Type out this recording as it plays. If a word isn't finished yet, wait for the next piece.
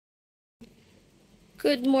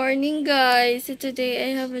Good morning, guys. So today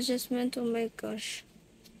I have adjustment. Oh my gosh,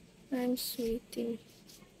 I'm sweating.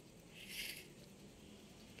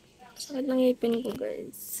 Sakit ng ngipin ko,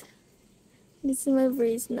 guys. This is my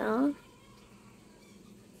brace now.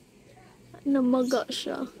 Namaga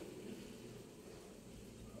siya.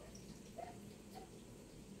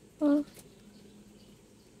 Oh.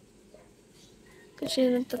 Kasi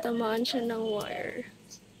nagtatamaan siya ng wire.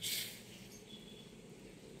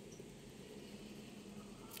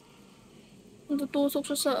 Natutusok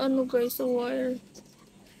siya sa guys, sa wire.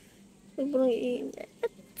 Sobrang init.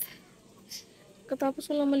 Katapos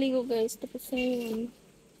ko lang maligo, guys. Tapos ngayon,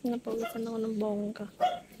 napawisan ako ng bongga.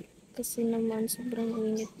 Kasi naman, sobrang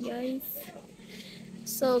init, guys.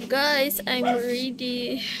 So, guys, I'm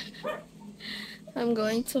ready. I'm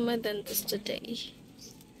going to my dentist today.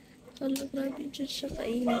 Hala, grabe dyan siya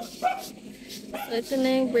kainit. So, ito na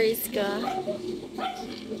yung brace ka.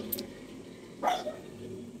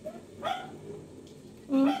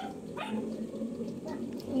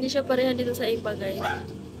 Hindi siya pareha dito sa iba, guys.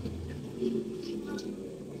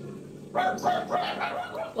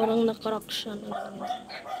 Parang nakarock siya.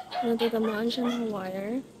 Natatamaan siya ng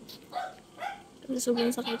wire. Kasi sobrang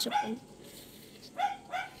sakit siya po.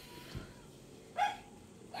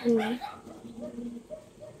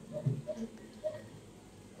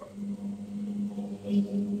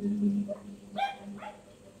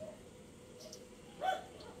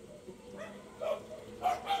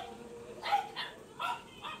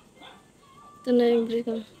 Ito na yung brace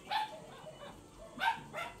ko.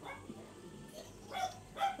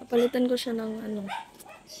 Palitan ko siya ng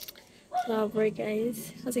rubber,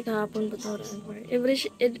 guys. Kasi kahapon pa ito rubber.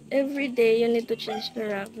 Every day, you need to change the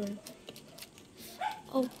rubber.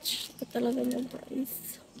 Ouch! Ito talaga yung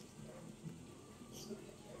brace.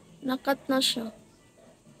 Nakat na siya.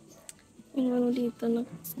 Yung dito,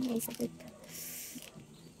 nakasakit.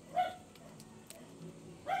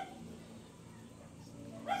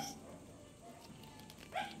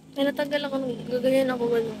 Ay, natagal ako. Gagayan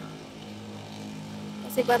ako gano'n.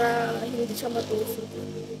 Kasi para hindi siya matusok.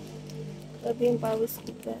 Sabi yung pawis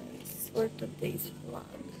ko, guys, for today's vlog.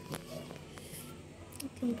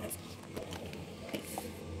 Okay, guys.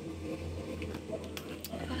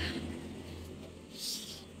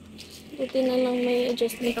 Buti na lang may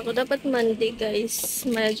adjustment ako. Dapat Monday, guys.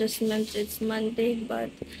 My adjustment is Monday,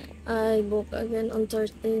 but I book again on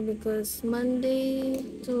Thursday because Monday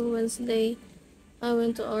to Wednesday, I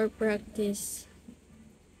went to our practice.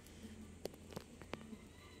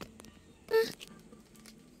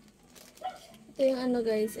 Ito yung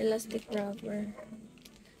guys, elastic rubber.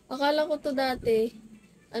 Akala ko to dati,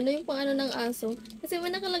 yung pang ng aso. Kasi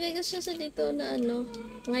may nakalagay kasi siya sa dito na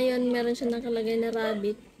ngayon meron siya nakalagay na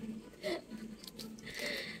rabbit.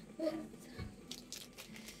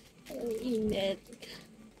 Ang init.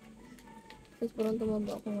 Tapos parang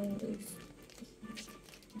tumaba ako ngayon, guys.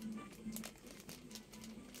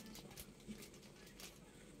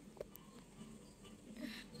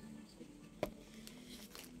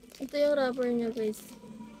 Ito yung rubber niya, guys.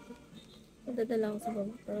 Dadala ko sa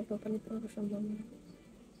baba para papalitan ko siya mamaya.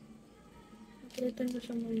 Papalitan ko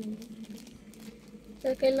siya mamaya.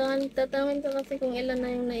 So, kailangan tatawin ka kasi kung ilan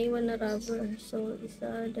na yung naiwan na rubber. So,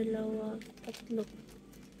 1, 2, 3.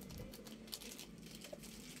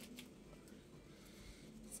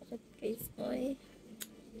 Sakit, guys, boy.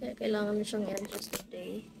 Kaya kailangan na siyang i-adjust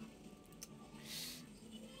today.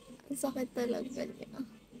 Ang sakit talaga niya.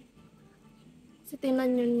 Kasi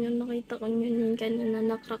tingnan yun, nakita ko yun kanina,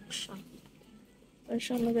 na-crack siya. Parang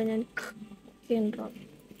siya na ganyan, kinrock.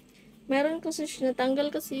 Meron kasi siya,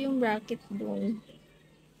 natanggal kasi yung bracket doon.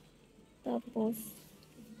 Tapos,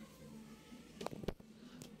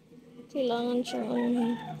 kailangan siya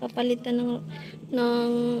kapalitan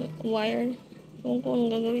ng wire. Kung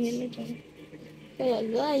gagawin nila dyan. Kaya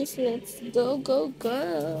guys, let's go, go, go!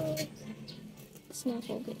 It's na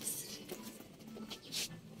ako, guys.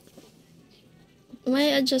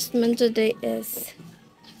 My adjustment today is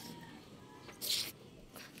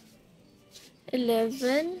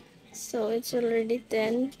 11. So, it's already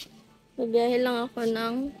 10. Mabiyahe lang ako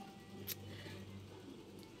ng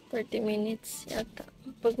 30 minutes yata.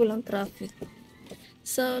 Pag walang traffic.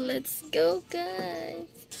 So, let's go, guys!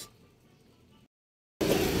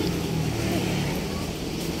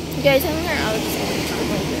 Guys, I'm here outside.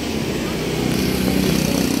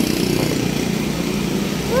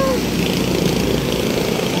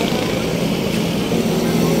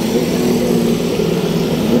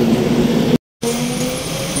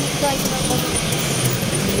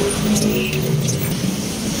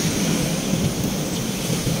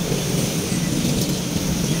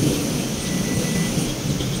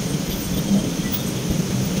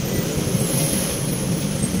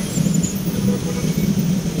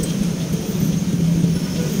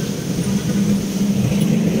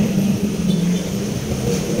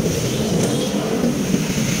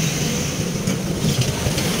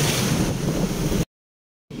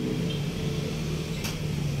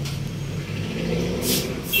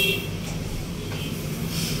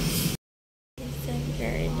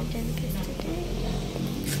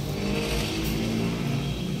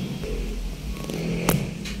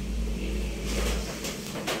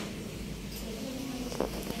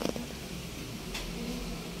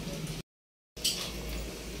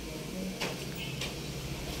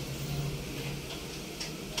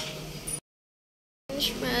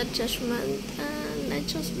 finish my adjustment and I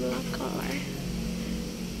chose black color.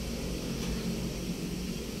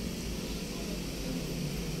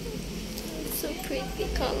 It's a pretty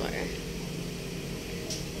color.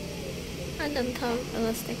 I don't have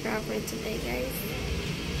elastic wrapper today, guys.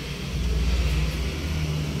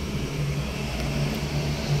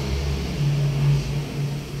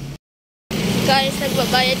 Guys,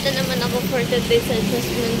 nagbabayad na naman ako for today's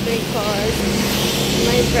adjustment because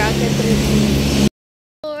my bracket routine.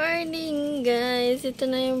 Morning, guys. Ito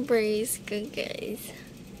na yung brace ko, guys.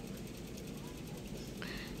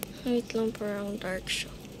 Wait lang, parang dark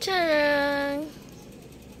siya. Charang!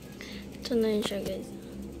 Ito na yun siya, guys.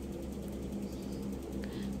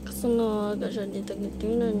 Kasunod siya dito.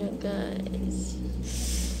 Tingnan nyo, guys.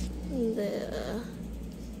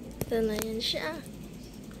 Ito na yan siya.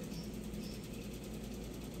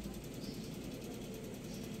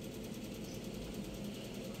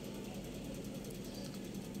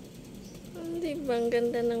 Diba, ang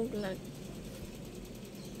ganda ng black.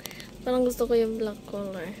 Parang gusto ko yung black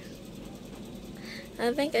color.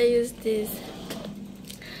 I think I used this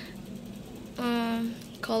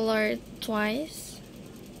color twice.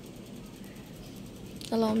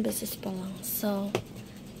 Dalawang beses pa lang. So,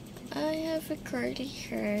 I have a curly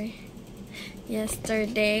hair.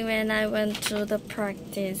 Yesterday when I went to the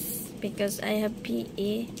practice because I have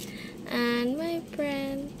PE and my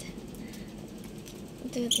friend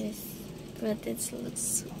do this. But it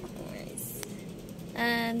looks so nice.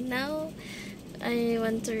 And now I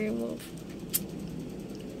want to remove.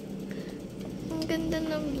 Ang ganda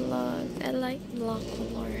ng black. I like black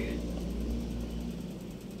color.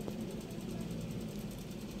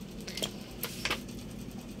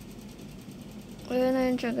 Ayun na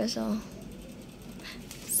yun siya, guys.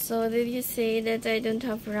 So did you say that I don't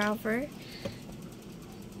have wrapper?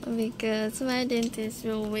 Because my dentist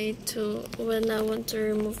will wait to when I want to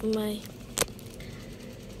remove my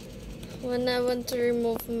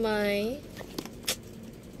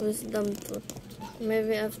wisdom tooth.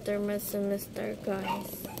 Maybe after my semester,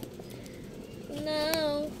 guys.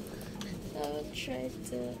 Now I will try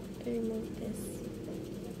to remove this.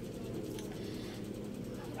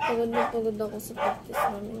 Pagod na pagod ako sa practice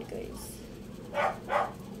namin, guys.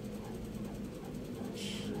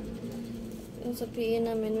 Sa PE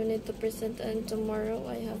namin, we need to present, and tomorrow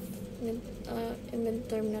I have a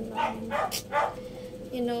midterm na namin.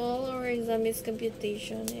 You know, all our exam is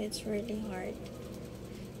computation. It's really hard.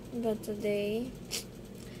 But today,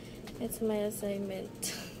 it's my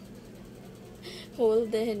assignment. Whole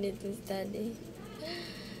day I need to study.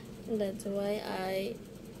 That's why I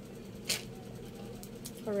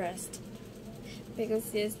rest.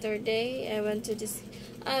 Because yesterday, I went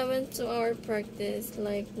to our practice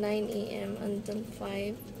like 9 a.m. until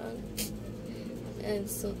 5. I'm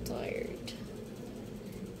so tired.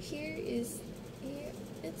 Here it's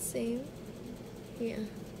same. Yeah.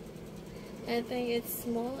 I think it's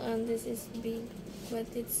small and this is big, but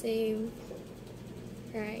it's same.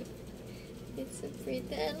 Right. It's so pretty.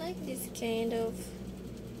 I like this kind of.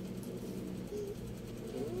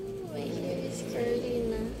 Ooh, my hair is curly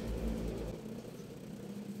na.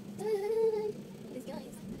 This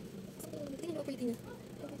guys. Tingnan mo pretty na.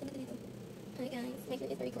 Hi guys, my hair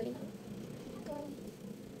is very curly now.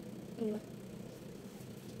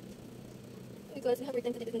 Because we have our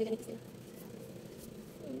time to do the ganito sila.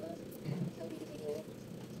 How pretty hair.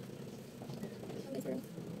 How nice girl.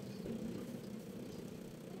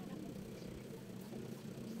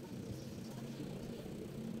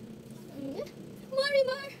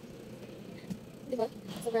 Marimar! Diba?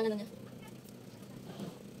 Sobrang ano niya.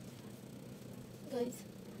 Guys,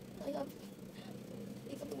 I have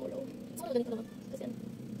exam tomorrow. Sobrang ganito naman. Kasi ano,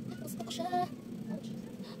 gusto ko siya. Ouch!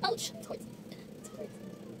 Ouch! It hurts. It hurts.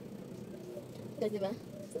 Guys, diba?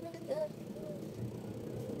 Sobrang ganda.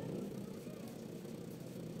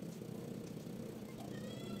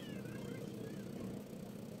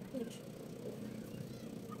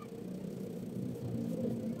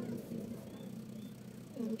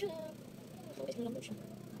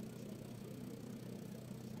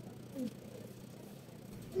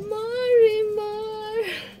 Marimar!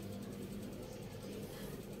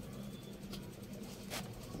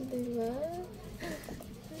 Diba?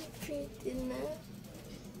 Pretty na.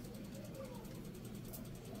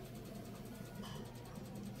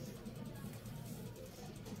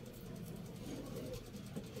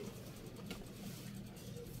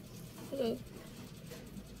 Look.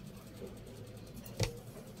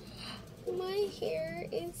 My hair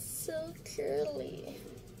is so curly.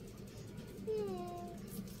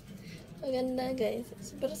 Maganda, guys.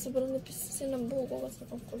 Sobrang napis kasi ng buhok ko kasi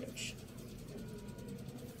pang college.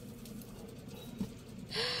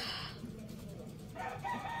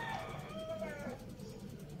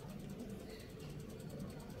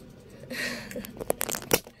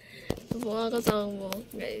 Mukha kasama mo,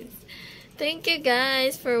 guys. Thank you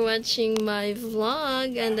guys for watching my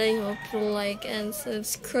vlog, and I hope you like and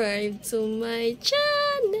subscribe to my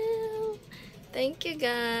channel. Thank you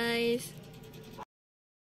guys.